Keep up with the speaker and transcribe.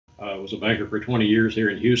I was a banker for 20 years here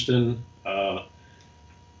in Houston.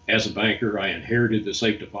 As a banker, I inherited the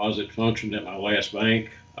safe deposit function at my last bank.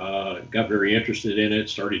 Got very interested in it,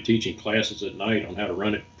 started teaching classes at night on how to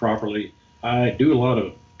run it properly. I do a lot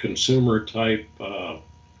of consumer type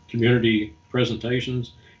community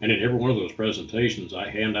presentations, and in every one of those presentations, I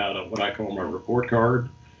hand out what I call my report card.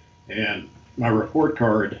 And my report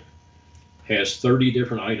card has 30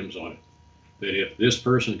 different items on it. That if this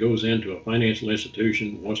person goes into a financial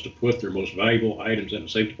institution, wants to put their most valuable items in a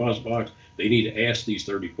safe deposit box, they need to ask these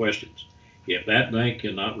 30 questions. If that bank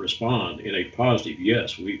cannot respond in a positive,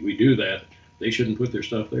 yes, we do that, they shouldn't put their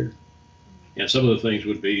stuff there. And some of the things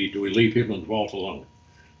would be, do we leave people in the vault alone?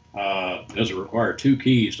 Does it require 2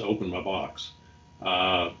 keys to open my box?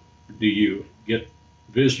 Do you get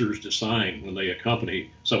visitors to sign when they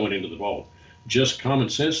accompany someone into the vault? Just common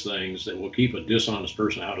sense things that will keep a dishonest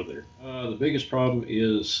person out of there. The biggest problem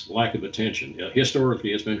is lack of attention.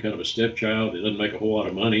 Historically, it's been kind of a stepchild. It doesn't make a whole lot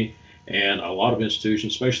of money, and a lot of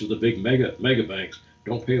institutions, especially the big mega banks,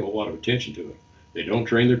 don't pay a whole lot of attention to it. They don't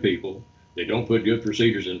train their people. They don't put good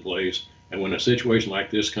procedures in place. And when a situation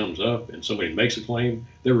like this comes up and somebody makes a claim,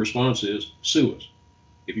 their response is, sue us.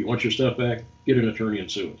 If you want your stuff back, get an attorney and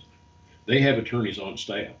sue us. They have attorneys on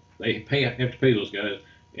staff. They have to pay those guys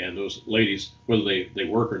and those ladies, whether they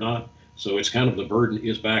work or not. So it's kind of the burden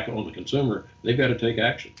is back on the consumer. They've got to take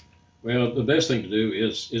action. Well, the best thing to do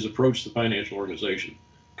is approach the financial organization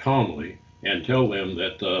calmly and tell them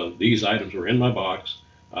that these items are in my box.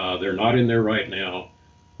 They're not in there right now.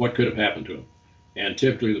 What could have happened to them? And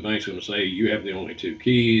typically the bank's going to say, you have the only 2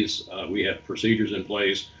 keys. We have procedures in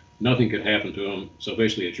place. Nothing could happen to them. So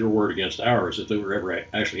basically it's your word against ours if they were ever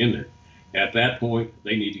actually in there. At that point,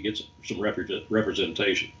 they need to get some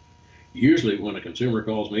representation. Usually when a consumer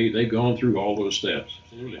calls me, they've gone through all those steps.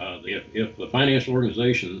 If the financial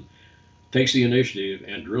organization takes the initiative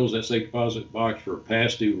and drills that safe deposit box for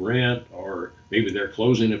past due rent, or maybe they're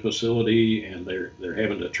closing a facility and they're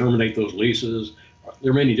having to terminate those leases,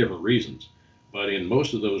 there are many different reasons. But in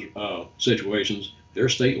most of those situations, there are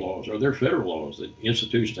state laws or there are federal laws that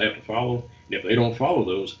institutions have to follow. And if they don't follow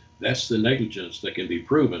those, that's the negligence that can be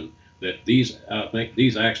proven that these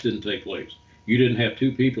acts didn't take place. You didn't have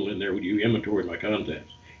 2 people in there when you inventoried my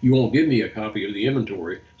contacts. You won't give me a copy of the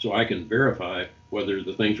inventory so I can verify whether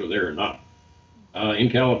the things were there or not. In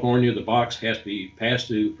California, the box has to be past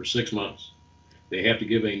due for 6 months. They have to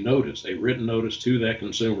give a notice, a written notice to that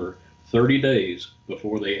consumer 30 days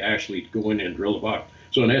before they actually go in and drill the box.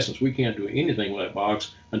 So in essence, we can't do anything with that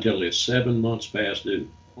box until it's 7 months past due.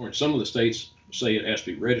 Or some of the states say it has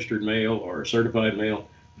to be registered mail or certified mail,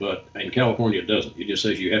 but in California it doesn't. It just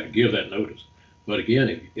says you have to give that notice. But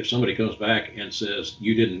again, if somebody comes back and says, I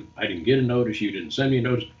didn't get a notice, you didn't send me a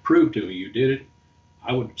notice, prove to me you did it,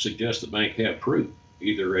 I would suggest the bank have proof,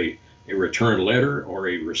 either a return letter or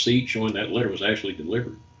a receipt showing that letter was actually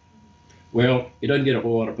delivered. Well, it doesn't get a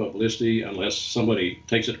whole lot of publicity unless somebody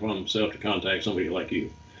takes it upon themselves to contact somebody like you,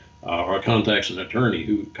 or contacts an attorney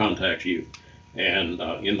who contacts you. And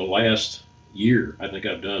in the last year, I think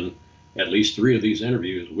I've done at least 3 of these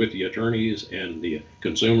interviews with the attorneys and the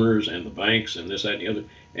consumers and the banks and this, that, and the other.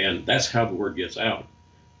 And that's how the word gets out.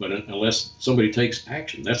 But unless somebody takes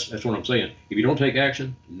action, that's what I'm saying. If you don't take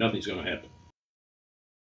action, nothing's going to happen.